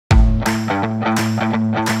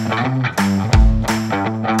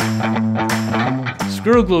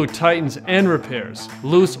ScrewGlue tightens and repairs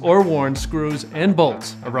loose or worn screws and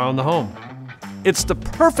bolts around the home. It's the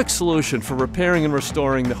perfect solution for repairing and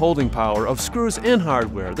restoring the holding power of screws and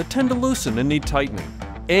hardware that tend to loosen and need tightening,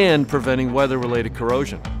 and preventing weather-related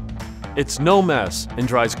corrosion. It's no mess and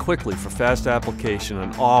dries quickly for fast application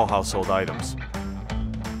on all household items.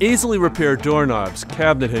 Easily repair doorknobs,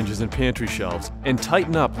 cabinet hinges and pantry shelves, and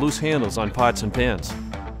tighten up loose handles on pots and pans.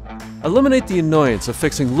 Eliminate the annoyance of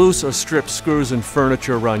fixing loose or stripped screws and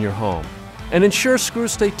furniture around your home, and ensure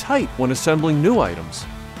screws stay tight when assembling new items.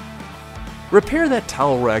 Repair that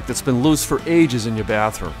towel rack that's been loose for ages in your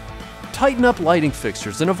bathroom. Tighten up lighting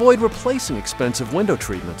fixtures and avoid replacing expensive window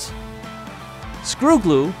treatments.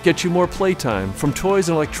 ScrewGlue gets you more playtime from toys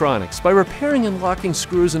and electronics by repairing and locking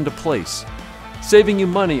screws into place, saving you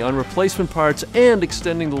money on replacement parts and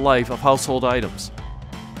extending the life of household items.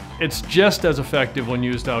 It's just as effective when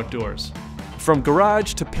used outdoors. From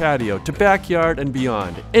garage to patio to backyard and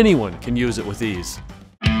beyond, anyone can use it with ease.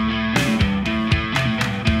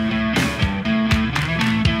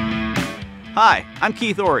 Hi, I'm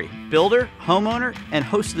Keith Ory, builder, homeowner, and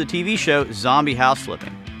host of the TV show Zombie House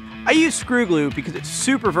Flipping. I use ScrewGlue because it's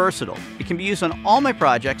super versatile. It can be used on all my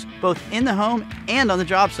projects, both in the home and on the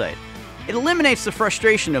job site. It eliminates the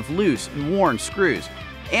frustration of loose and worn screws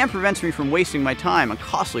and prevents me from wasting my time on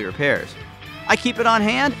costly repairs. I keep it on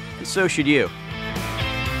hand, and so should you.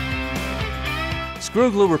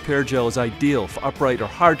 ScrewGlue Repair Gel is ideal for upright or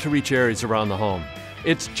hard-to-reach areas around the home.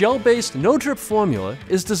 Its gel-based, no-drip formula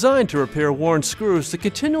is designed to repair worn screws that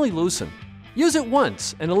continually loosen. Use it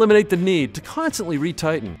once and eliminate the need to constantly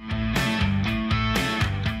retighten.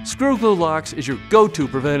 ScrewGlue Locks is your go-to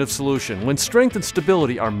preventative solution when strength and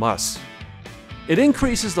stability are musts. It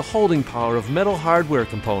increases the holding power of metal hardware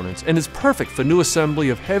components and is perfect for new assembly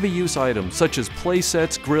of heavy-use items such as play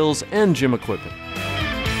sets, grills, and gym equipment.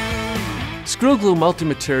 ScrewGlue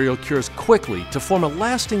multi-material cures quickly to form a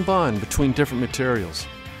lasting bond between different materials.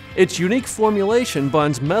 Its unique formulation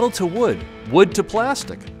bonds metal to wood, wood to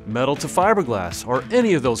plastic, metal to fiberglass, or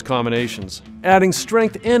any of those combinations, adding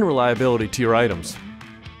strength and reliability to your items.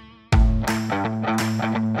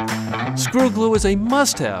 ScrewGlue is a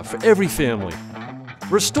must-have for every family.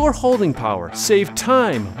 Restore holding power, save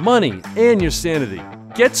time, money, and your sanity.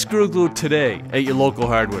 Get ScrewGlue today at your local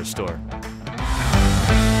hardware store.